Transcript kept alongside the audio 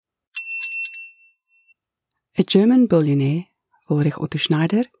A German billionaire, Ulrich Otto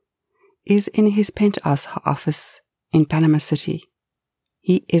Schneider, is in his penthouse office in Panama City.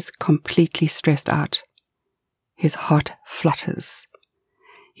 He is completely stressed out. His heart flutters.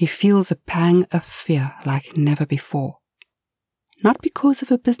 He feels a pang of fear like never before. Not because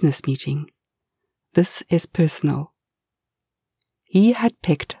of a business meeting. This is personal. He had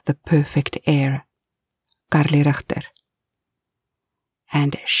picked the perfect heir, Carly Richter.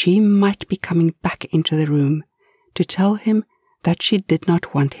 And she might be coming back into the room to tell him that she did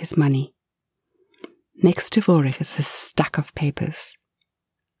not want his money. Next to Ulrich is a stack of papers.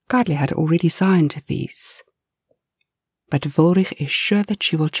 Carly had already signed these. But Ulrich is sure that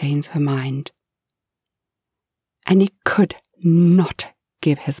she will change her mind. And he could not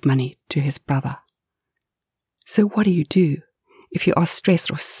give his money to his brother. So what do? If you are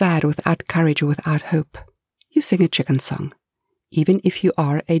stressed or sad, without courage or without hope? You sing a chicken song, even if you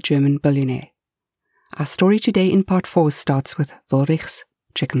are a German billionaire. Our story today in part 4 starts with Ulrich's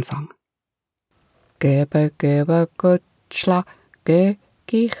chicken song. Gebe, gebe, gut, schlag, ge,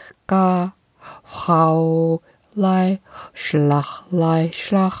 ich, ga, Fraulei, Schlachlei,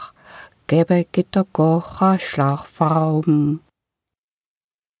 Schlag, gebe, gitter, gocha, schlag, Frauben.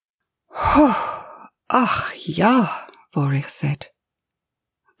 Ach, ja, Ulrich said.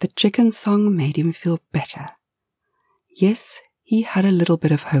 The chicken song made him feel better. Yes, he had a little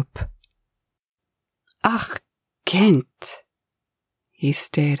bit of hope. Ach, Kent. He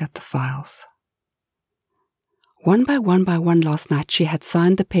stared at the files. One by one last night she had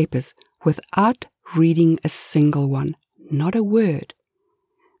signed the papers without reading a single one, not a word.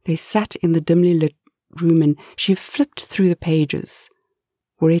 They sat in the dimly lit room and she flipped through the pages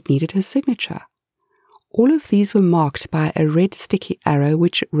where it needed her signature. All of these were marked by a red sticky arrow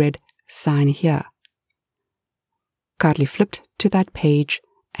which read, "Sign here." Carly flipped to that page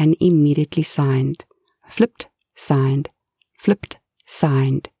and immediately signed. Flipped, signed, flipped,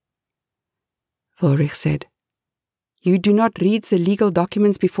 signed. Ulrich said, "You do not read the legal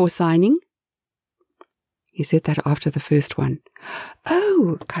documents before signing?" He said that after the first one.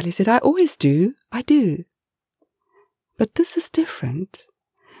 "Oh," Carly said, "I always do. I do. But this is different.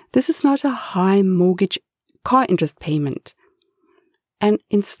 This is not a high mortgage car interest payment and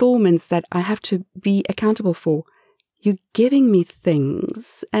installments that I have to be accountable for. You're giving me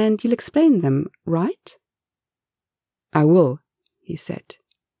things and you'll explain them, right?" "I will," he said.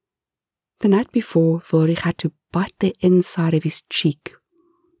 The night before, Ulrich had to bite the inside of his cheek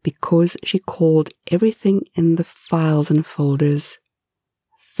because she called everything in the files and folders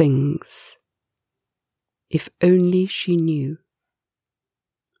things. If only she knew.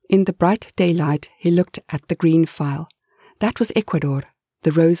 In the bright daylight, he looked at the green file. That was Ecuador,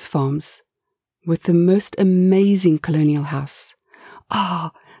 the Rose Farms, with the most amazing colonial house.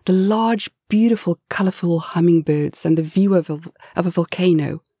 The large, beautiful, colorful hummingbirds and the view of a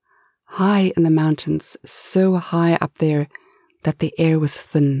volcano, high in the mountains, so high up there that the air was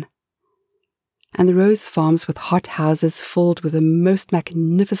thin. And the rose farms with hot houses filled with the most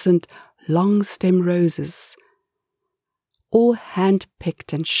magnificent long-stem roses, all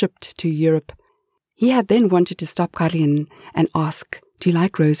hand-picked and shipped to Europe. He had then wanted to stop Carly and ask, "Do you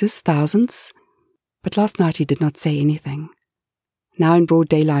like roses, thousands?" But last night he did not say anything. Now in broad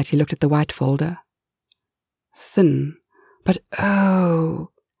daylight he looked at the white folder. Thin, but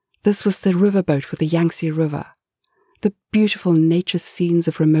this was the riverboat with the Yangtze River, the beautiful nature scenes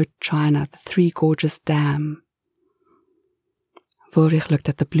of remote China, the Three Gorges Dam. Ulrich looked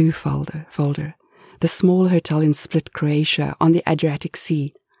at the blue folder, the small hotel in Split, Croatia, on the Adriatic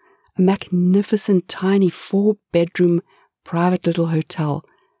Sea, a magnificent tiny 4-bedroom private little hotel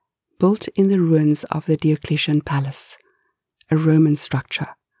built in the ruins of the Diocletian Palace, a Roman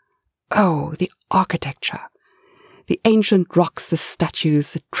structure. Oh, the architecture! The ancient rocks, the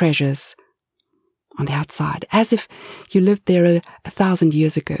statues, the treasures. On the outside, as if you lived there 1,000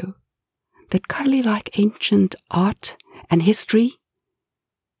 years ago. Did Carly like ancient art and history?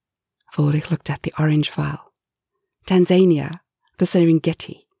 Ulrich looked at the orange file. Tanzania, the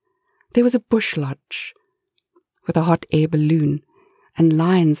Serengeti. There was a bush lodge with a hot air balloon and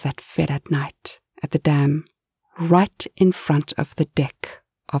lions that fed at night at the dam, right in front of the deck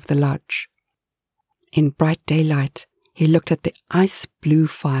of the lodge. In bright daylight, he looked at the ice blue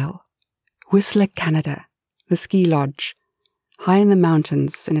file. Whistler, Canada, the ski lodge, high in the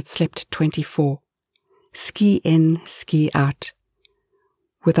mountains, and it slept 24. Ski in, ski out,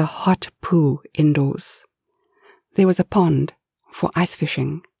 with a hot pool indoors. There was a pond for ice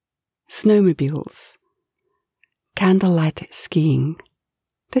fishing, snowmobiles, candlelight skiing.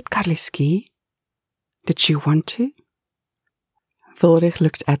 Did Carly ski? Did she want to? Ulrich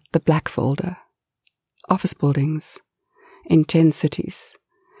looked at the black folder. office buildings in 10 cities.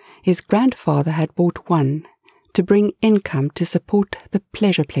 His grandfather had bought one to bring income to support the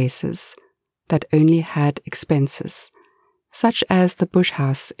pleasure places that only had expenses, such as the Bush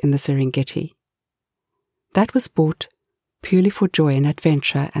House in the Serengeti. That was bought purely for joy and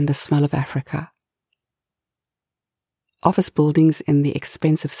adventure and the smell of Africa. Office buildings in the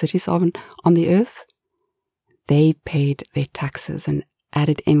expensive cities on the earth, they paid their taxes and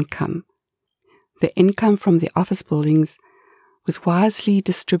added income. The income from the office buildings was wisely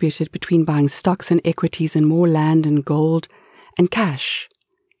distributed between buying stocks and equities and more land and gold and cash.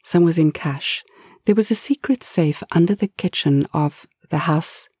 Some was in cash. There was a secret safe under the kitchen of the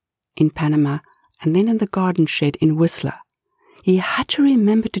house in Panama and then in the garden shed in Whistler. He had to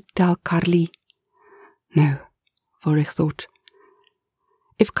remember to tell Carly. No, Ulrich thought.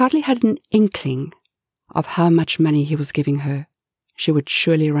 If Carly had an inkling of how much money he was giving her, she would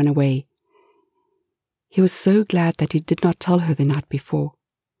surely run away. He was so glad that he did not tell her the night before,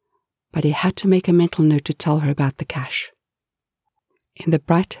 but he had to make a mental note to tell her about the cash. In the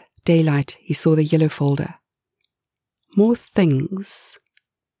bright daylight, he saw the yellow folder. More things.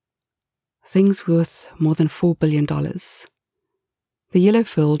 Things worth more than $4 billion. The yellow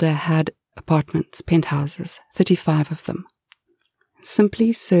folder had apartments, penthouses, 35 of them,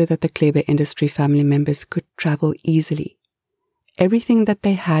 simply so that the Kleber industry family members could travel easily. Everything that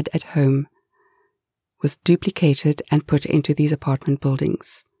they had at home was duplicated and put into these apartment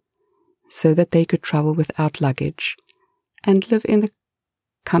buildings, so that they could travel without luggage and live in the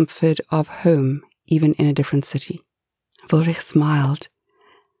comfort of home, even in a different city. Ulrich smiled.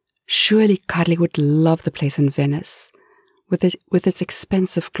 Surely Carly would love the place in Venice, with its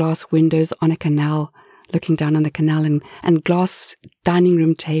expensive glass windows on a canal, looking down on the canal, and glass dining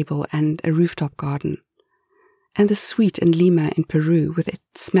room table and a rooftop garden, and the suite in Lima in Peru with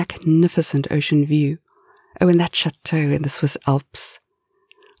its magnificent ocean view. Oh, and that chateau in the Swiss Alps.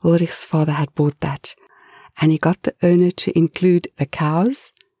 Ulrich's father had bought that, and he got the owner to include the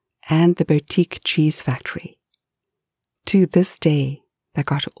cows and the boutique cheese factory. To this day, they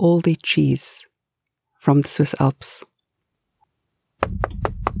got all their cheese from the Swiss Alps.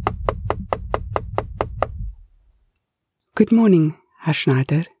 Good morning, Herr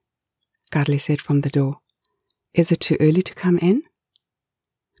Schneider, Carly said from the door. Is it too early to come in?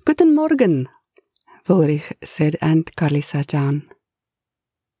 Guten Morgen, Ulrich said, and Carly sat down.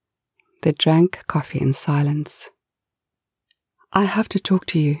 They drank coffee in silence. I have to talk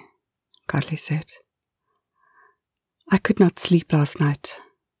to you, Carly said. I could not sleep last night.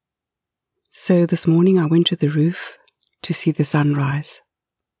 So this morning I went to the roof to see the sunrise.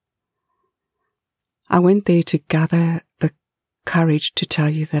 I went there to gather the courage to tell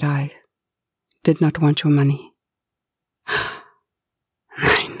you that I did not want your money.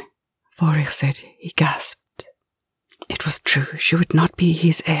 Nein, Ulrich said. He gasped. It was true. She would not be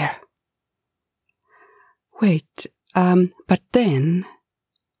his heir. Wait, but then,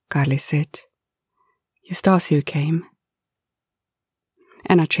 Carly said, Eustasio came.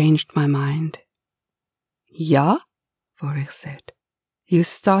 And I changed my mind. Ja? Ulrich said.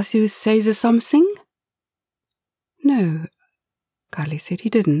 Eustasio says something? No, Carly said, he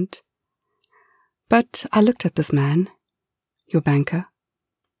didn't. But I looked at this man, your banker,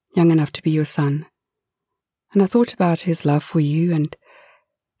 young enough to be your son, and I thought about his love for you and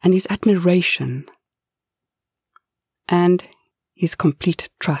his admiration and his complete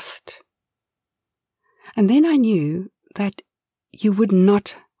trust. And then I knew that you would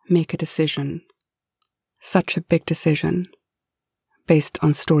not make a decision, such a big decision, based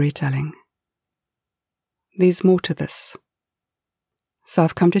on storytelling. There's more to this. So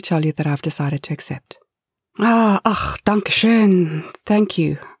I've come to tell you that I've decided to accept. Ach, danke schön. Thank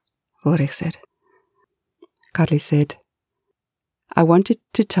you, Ulrich said. Carly said, I wanted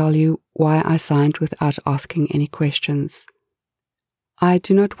to tell you why I signed without asking any questions. I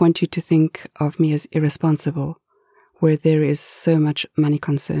do not want you to think of me as irresponsible, where there is so much money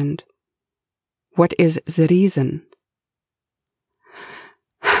concerned. What is the reason?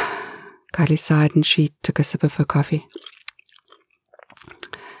 Carly sighed and she took a sip of her coffee.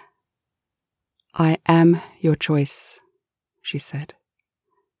 I am your choice, she said.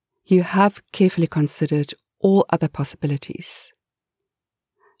 You have carefully considered all other possibilities.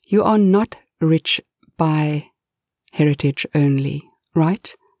 You are not rich by heritage only,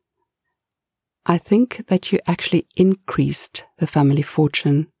 right? I think that you actually increased the family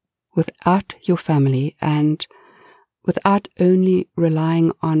fortune without your family and without only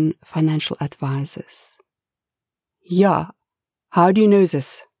relying on financial advisors. Ja, how do you know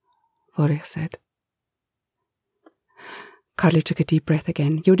this? Ulrich said. Carly took a deep breath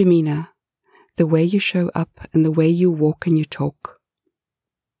again. Your demeanor, the way you show up and the way you walk and you talk.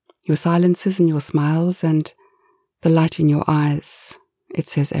 Your silences and your smiles and the light in your eyes, it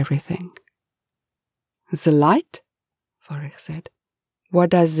says everything. The light? Ulrich said.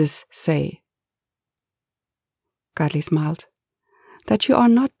 What does this say? Carly smiled. That you are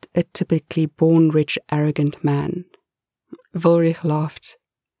not a typically born rich, arrogant man. Ulrich laughed.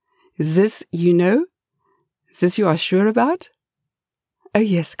 This you know? This you are sure about? Oh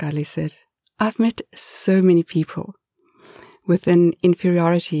yes, Carly said. I've met so many people with an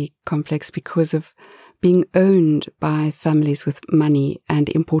inferiority complex because of being owned by families with money and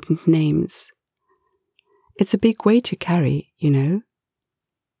important names. It's a big weight to carry, you know.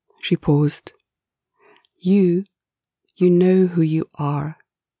 She paused. You know who you are,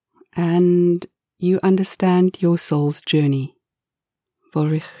 and you understand your soul's journey.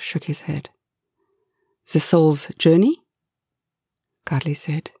 Ulrich shook his head. The soul's journey? Carly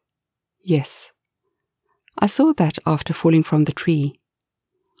said. Yes. I saw that after falling from the tree.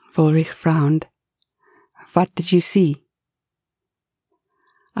 Ulrich frowned. What did you see?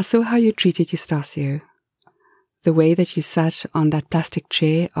 I saw how you treated Eustasio. The way that you sat on that plastic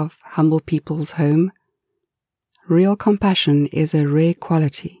chair of humble people's home. Real compassion is a rare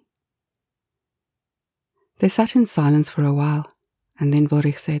quality. They sat in silence for a while, and then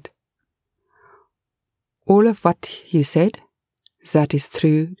Ulrich said, All of what you said, that is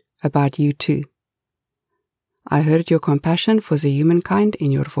true about you too. I heard your compassion for the humankind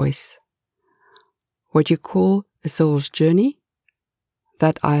in your voice. What you call a soul's journey,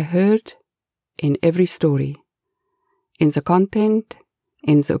 that I heard in every story, in the content,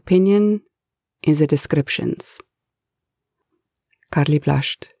 in the opinion, in the descriptions. Carly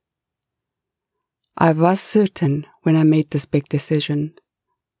blushed. I was certain when I made this big decision.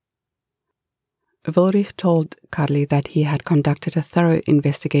 Ulrich told Carly that he had conducted a thorough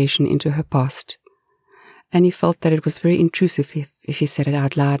investigation into her past, and he felt that it was very intrusive if he said it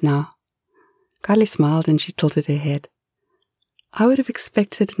out loud now. Carly smiled and she tilted her head. I would have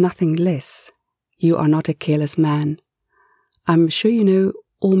expected nothing less. You are not a careless man. I'm sure you know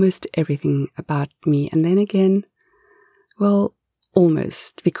almost everything about me, and then again, well,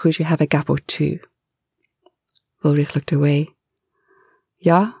 almost, because you have a gap or two. Ulrich looked away.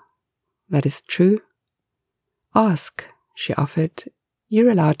 Yeah, that is true. Ask, she offered.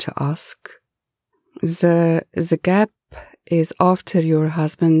 You're allowed to ask. The gap is after your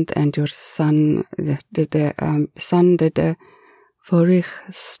husband and your son, Ulrich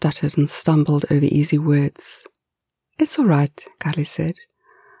stuttered and stumbled over easy words. It's all right, Carly said.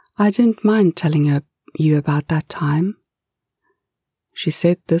 I didn't mind telling you about that time. She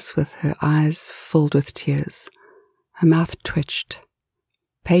said this with her eyes filled with tears. Her mouth twitched.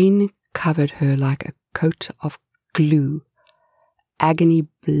 Pain covered her like a coat of glue. Agony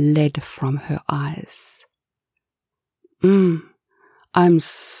bled from her eyes. I'm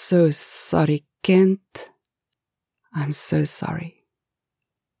so sorry, Kent. I'm so sorry.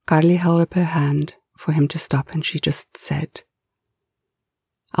 Carly held up her hand for him to stop, and she just said,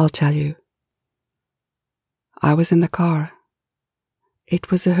 I'll tell you. I was in the car. It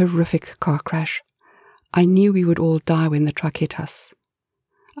was a horrific car crash. I knew we would all die when the truck hit us.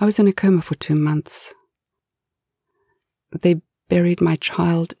 I was in a coma for 2 months. They buried my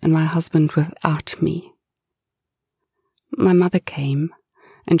child and my husband without me. My mother came,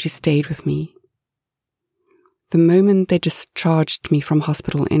 and she stayed with me. The moment they discharged me from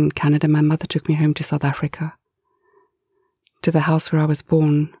hospital in Canada, my mother took me home to South Africa, to the house where I was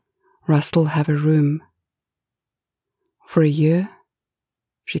born, where I still have a room. For a year,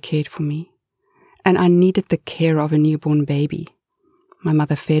 she cared for me, and I needed the care of a newborn baby. My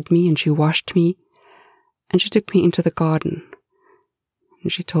mother fed me, and she washed me, and she took me into the garden,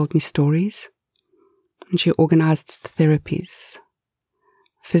 and she told me stories, and she organized therapies,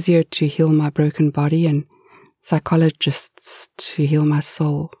 physio to heal my broken body, and psychologists to heal my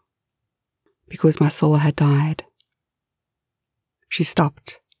soul, because my soul had died. She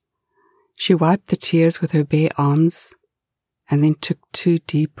stopped. She wiped the tears with her bare arms, and then took 2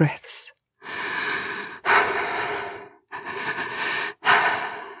 deep breaths.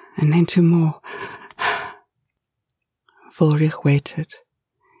 And then 2 more. Ulrich waited.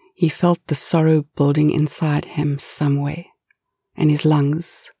 He felt the sorrow building inside him somewhere, in his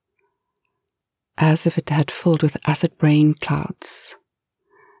lungs, as if it had filled with acid rain clouds,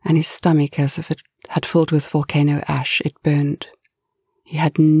 and his stomach as if it had filled with volcano ash. It burned. He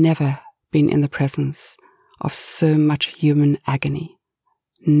had never been in the presence of so much human agony.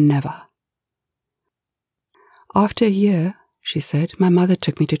 Never. After a year, she said, my mother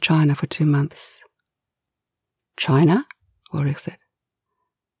took me to China for 2 months. China? Ulrich said.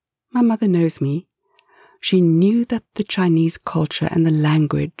 My mother knows me. She knew that the Chinese culture and the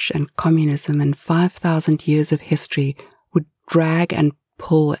language and communism and 5,000 years of history would drag and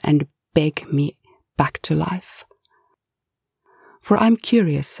pull and beg me back to life. For I'm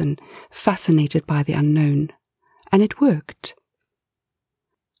curious and fascinated by the unknown, and it worked.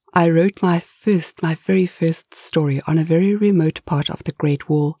 I wrote my very first story on a very remote part of the Great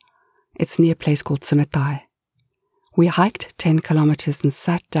Wall. It's near a place called Simitai. We hiked 10 kilometers and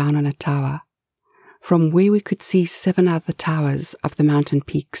sat down on a tower, from where we could see 7 other towers of the mountain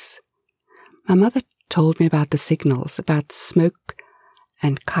peaks. My mother told me about the signals, about smoke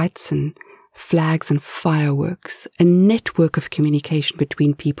and kites and flags and fireworks, a network of communication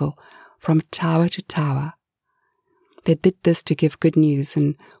between people from tower to tower. They did this to give good news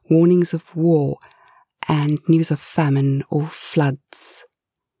and warnings of war and news of famine or floods.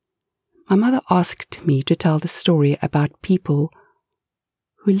 My mother asked me to tell the story about people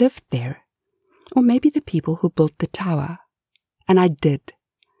who lived there, or maybe the people who built the tower. And I did.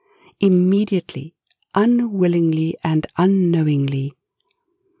 Immediately, unwillingly and unknowingly,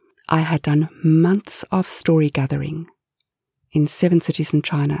 I had done months of story gathering in 7 cities in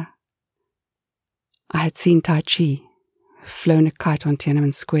China. I had seen Tai Chi, flown a kite on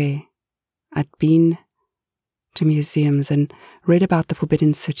Tiananmen Square. I'd been to museums and read about the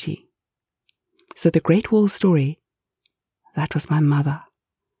Forbidden City. So the Great Wall story, that was my mother.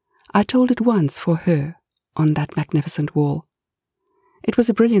 I told it once for her on that magnificent wall. It was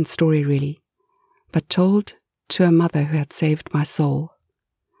a brilliant story, really, but told to a mother who had saved my soul.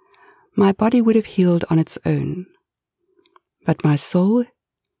 My body would have healed on its own, but my soul,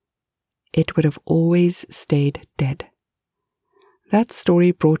 it would have always stayed dead. That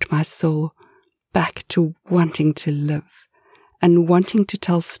story brought my soul back to wanting to live and wanting to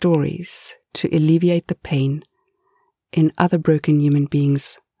tell stories to alleviate the pain in other broken human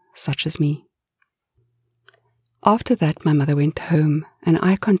beings such as me. After that, my mother went home and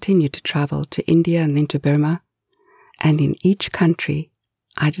I continued to travel to India and then to Burma, and in each country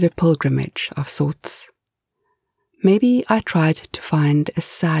I did a pilgrimage of sorts. Maybe I tried to find a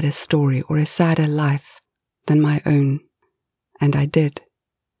sadder story or a sadder life than my own, and I did.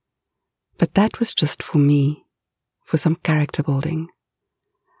 But that was just for me, for some character building.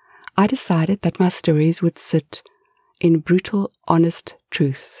 I decided that my stories would sit in brutal, honest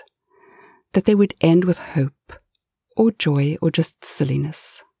truth, that they would end with hope, or joy, or just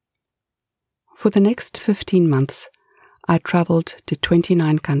silliness. For the next 15 months, I traveled to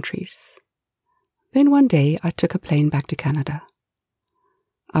 29 countries. Then one day I took a plane back to Canada.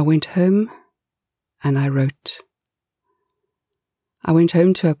 I went home and I wrote. I went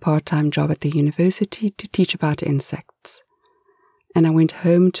home to a part-time job at the university to teach about insects. And I went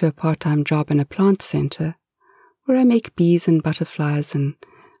home to a part-time job in a plant center where I make bees and butterflies and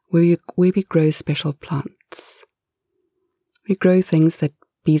where we grow special plants. We grow things that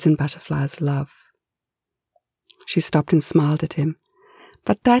bees and butterflies love. She stopped and smiled at him.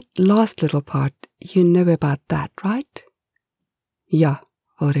 But that last little part, you know about that, right? Ja,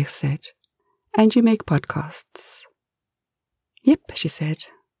 Ulrich said. And you make podcasts. Yep, she said.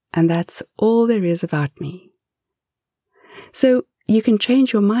 And that's all there is about me. So you can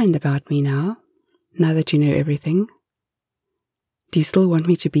change your mind about me now that you know everything. Do you still want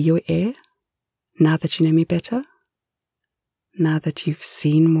me to be your heir, now that you know me better? Now that you've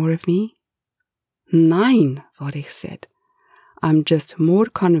seen more of me? Nein, Ulrich said. I'm just more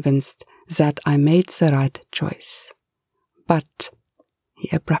convinced that I made the right choice. But,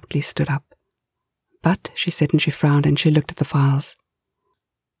 he abruptly stood up. But, she said, and she frowned and she looked at the files.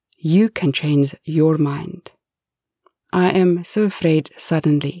 You can change your mind. I am so afraid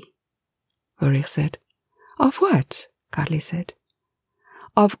suddenly, Ulrich said. Of what? Carly said.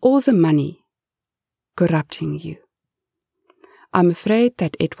 Of all the money corrupting you. I'm afraid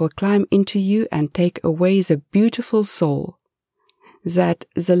that it will climb into you and take away the beautiful soul, that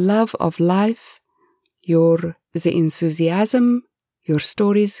the love of life, the enthusiasm, your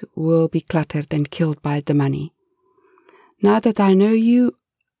stories will be cluttered and killed by the money. Now that I know you,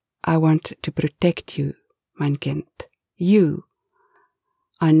 I want to protect you, mein Kind. You.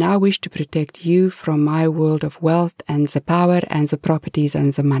 I now wish to protect you from my world of wealth and the power and the properties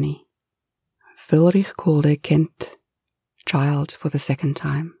and the money. Ulrich called her Kind, child, for the second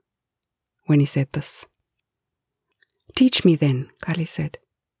time, when he said this. Teach me then, Carly said.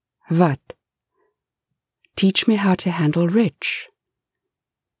 What? Teach me how to handle rich.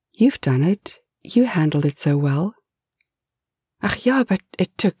 You've done it. You handled it so well. Ach ja, but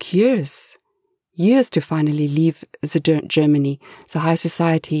it took years. Years to finally leave the Germany, the high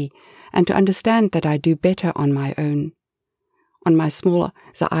society, and to understand that I do better on my own. on my small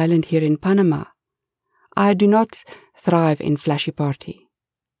island here in Panama. I do not thrive in flashy party.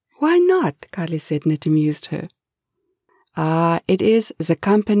 Why not? Carly said, and it amused her. It is the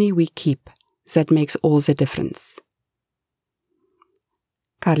company we keep that makes all the difference.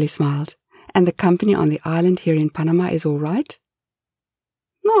 Carly smiled. And the company on the island here in Panama is all right?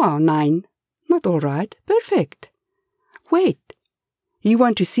 No, nein, not all right. Perfect. Wait, you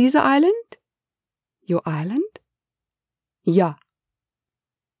want to see the island? Your island? Yeah.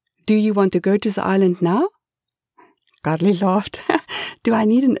 Do you want to go to the island now? Carly laughed. Do I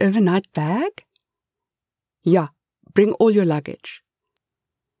need an overnight bag? Yeah, bring all your luggage.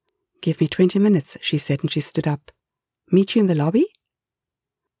 Give me 20 minutes, she said, and she stood up. Meet you in the lobby?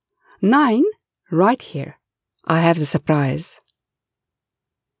 9, right here. I have the surprise.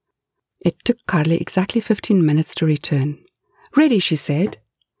 It took Carly exactly 15 minutes to return. Ready, she said,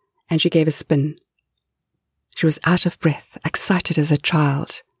 and she gave a spin. She was out of breath, excited as a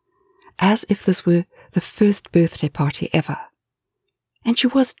child, as if this were the first birthday party ever. And she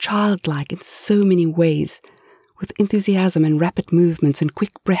was childlike in so many ways, with enthusiasm and rapid movements and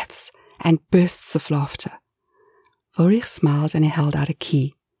quick breaths and bursts of laughter. Ulrich smiled and he held out a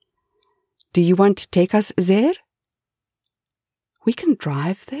key. Do you want to take us there? We can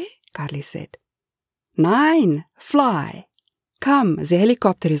drive there, Carly said. Nein, fly. Come, the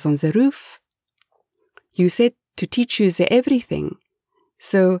helicopter is on the roof. You said to teach you the everything.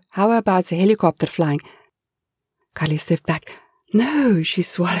 So how about the helicopter flying? Carly stepped back. No, she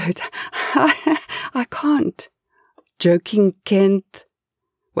swallowed. I can't. Joking, Kent.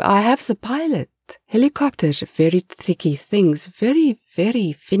 Well, I have the pilot. Helicopters are very tricky things, very,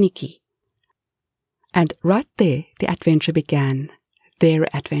 very finicky. And right there, the adventure began, their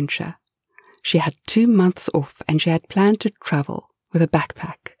adventure. She had 2 months off, and she had planned to travel with a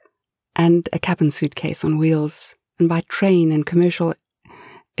backpack and a cabin suitcase on wheels, and by train and commercial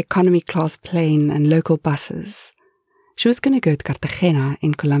economy class plane and local buses. She was going to go to Cartagena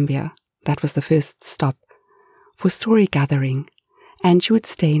in Colombia. That was the first stop for story gathering, and she would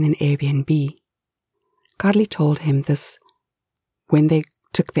stay in an Airbnb. Carly told him this when they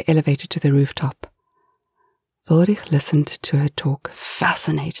took the elevator to the rooftop. Ulrich listened to her talk,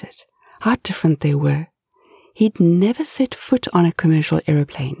 fascinated. How different they were. He'd never set foot on a commercial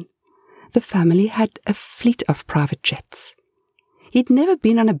aeroplane. The family had a fleet of private jets. He'd never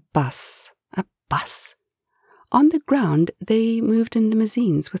been on a bus. A bus. On the ground, they moved in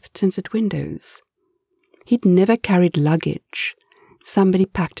limousines with tinted windows. He'd never carried luggage. Somebody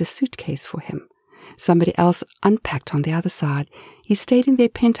packed a suitcase for him. Somebody else unpacked on the other side. He stayed in their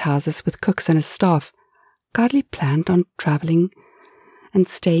penthouses with cooks and a staff. Carly planned on traveling and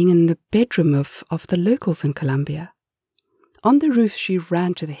staying in the bedroom of the locals in Colombia. On the roof, she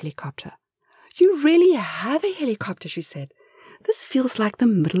ran to the helicopter. You really have a helicopter, she said. This feels like the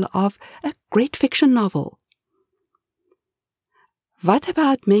middle of a great fiction novel. What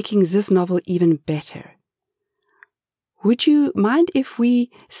about making this novel even better? Would you mind if we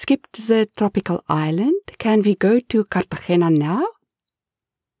skipped the tropical island? Can we go to Cartagena now?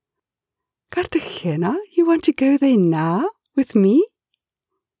 Cartagena? You want to go there now? With me?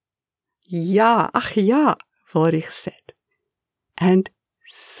 Ja, ach ja, Ulrich said. And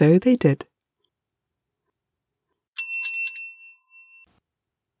so they did.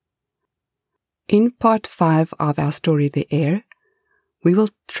 In part 5 of our story, The Heir, we will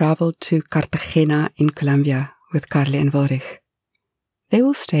travel to Cartagena in Colombia with Carly and Ulrich. They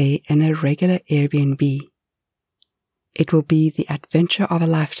will stay in a regular Airbnb. It will be the adventure of a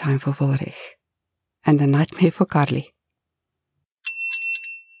lifetime for Ulrich and a nightmare for Carly.